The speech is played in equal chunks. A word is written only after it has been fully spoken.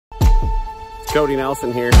Cody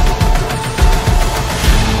Nelson here.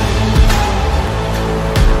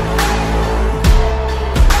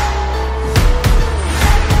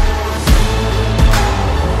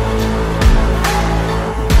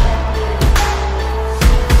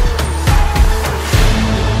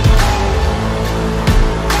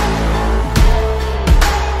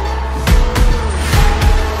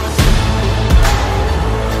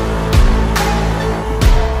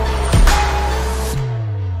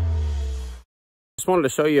 Just wanted to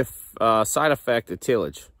show you a side effect of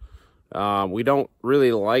tillage. We don't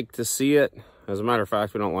really like to see it. As a matter of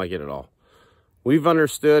fact, we don't like it at all. We've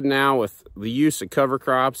understood now with the use of cover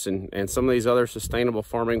crops and some of these other sustainable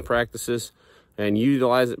farming practices, and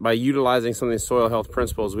by utilizing some of these soil health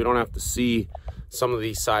principles, we don't have to see some of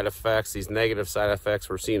these side effects, these negative side effects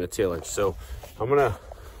we're seeing at tillage. So I'm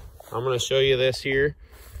gonna show you this here.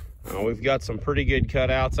 We've got some pretty good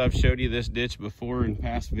cutouts. I've showed you this ditch before in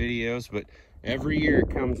past videos, but every year it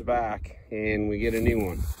comes back and we get a new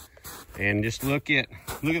one. And just look at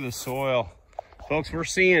the soil, folks. We're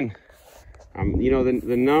seeing, you know,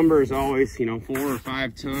 the number is always, you know, 4 or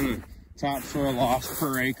 5 ton of topsoil loss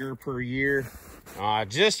per acre per year. I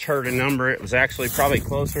just heard a number. It was actually probably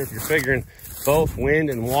closer, if you're figuring both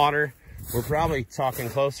wind and water, we're probably talking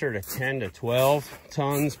closer to 10 to 12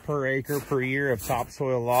 tons per acre per year of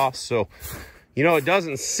topsoil loss. So, you know, it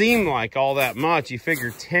doesn't seem like all that much. You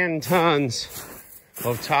figure 10 tons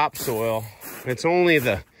of topsoil, it's only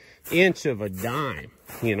the inch of a dime,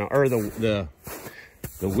 you know, or the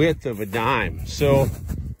width of a dime. So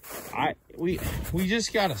we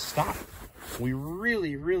just got to stop. We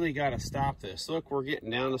really got to stop this. Look, we're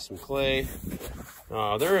getting down to some clay.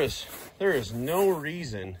 There is no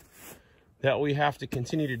reason that we have to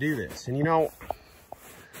continue to do this. And you know,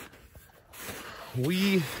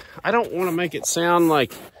 I don't want to make it sound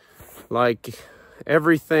like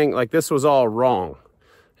everything, like this was all wrong.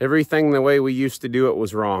 Everything the way we used to do it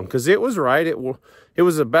was wrong, because it was right. It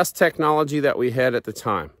was the best technology that we had at the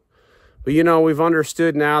time. But you know, we've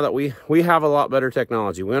understood now that we have a lot better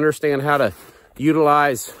technology. We understand how to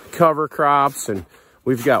utilize cover crops, and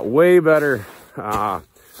we've got way better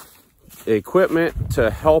equipment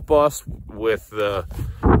to help us with the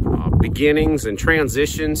beginnings and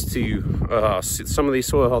transitions to some of these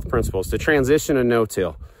soil health principles, to transition to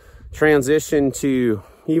no-till, transition to,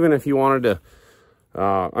 even if you wanted to,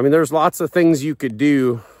 I mean, there's lots of things you could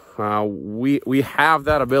do. We have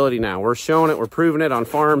that ability now. We're showing it, we're proving it on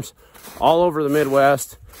farms all over the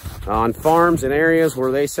Midwest, on farms in areas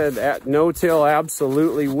where they said that no-till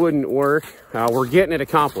absolutely wouldn't work. We're getting it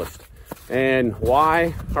accomplished. And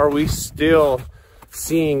why are we still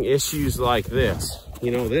seeing issues like this?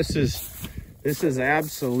 You know, this is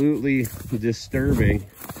absolutely disturbing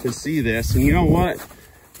to see this. And you know what?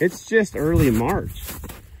 It's just early March.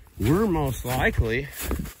 We're most likely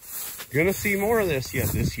gonna see more of this yet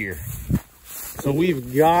this year. So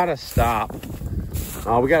we've got to stop.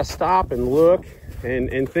 We got to stop and look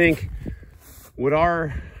and think, would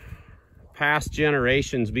our past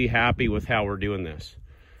generations be happy with how we're doing this?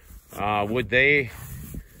 Would they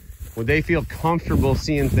feel comfortable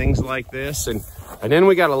seeing things like this? And then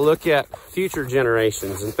we got to look at future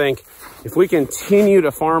generations and think, if we continue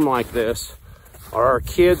to farm like this, are our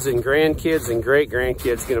kids and grandkids and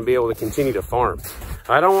great-grandkids going to be able to continue to farm?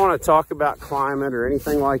 I don't want to talk about climate or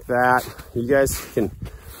anything like that. You guys can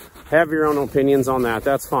have your own opinions on that.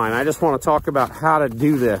 That's fine. I just want to talk about how to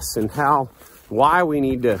do this and why we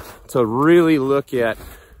need to really look at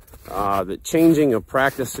the changing of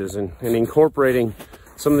practices and incorporating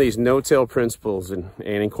some of these no-till principles and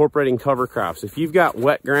incorporating cover crops. If you've got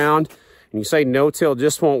wet ground and you say no-till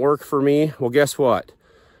just won't work for me, well, guess what?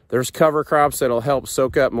 There's cover crops that'll help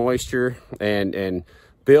soak up moisture and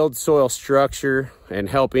build soil structure and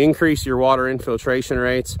help increase your water infiltration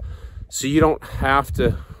rates, so you don't have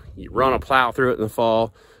to run a plow through it in the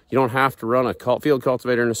fall. You don't have to run a field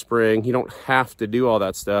cultivator in the spring. You don't have to do all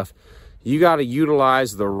that stuff. You got to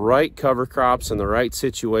utilize the right cover crops in the right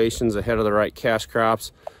situations ahead of the right cash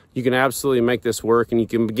crops. You can absolutely make this work, and you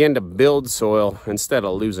can begin to build soil instead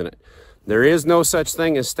of losing it. There is no such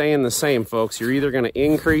thing as staying the same, folks. You're either going to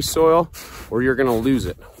increase soil or you're going to lose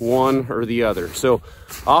it, one or the other. So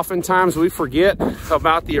oftentimes we forget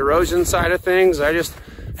about the erosion side of things. I just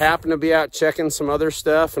happened to be out checking some other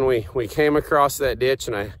stuff, and we came across that ditch,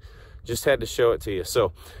 and I just had to show it to you.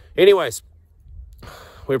 So anyways,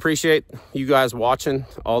 we appreciate you guys watching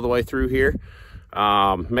all the way through here.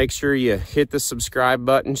 Make sure you hit the subscribe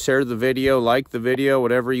button, share the video, like the video,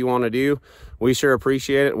 whatever you want to do. We sure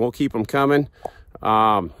appreciate it. We'll keep them coming.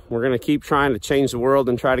 We're going to keep trying to change the world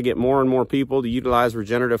and try to get more and more people to utilize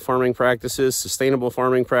regenerative farming practices, sustainable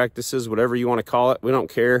farming practices, whatever you want to call it. We don't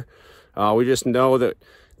care. We just know that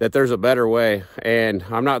there's a better way. And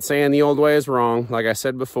I'm not saying the old way is wrong. Like I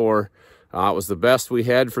said before, it was the best we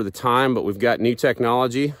had for the time, but we've got new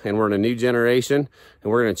technology and we're in a new generation,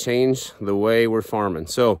 and we're going to change the way we're farming.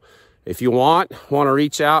 So if you want to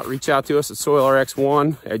reach out to us at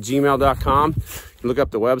soilrx1@gmail.com. Look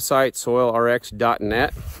up the website,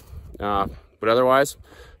 soilrx.net. But otherwise,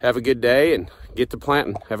 have a good day and get to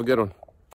planting. Have a good one.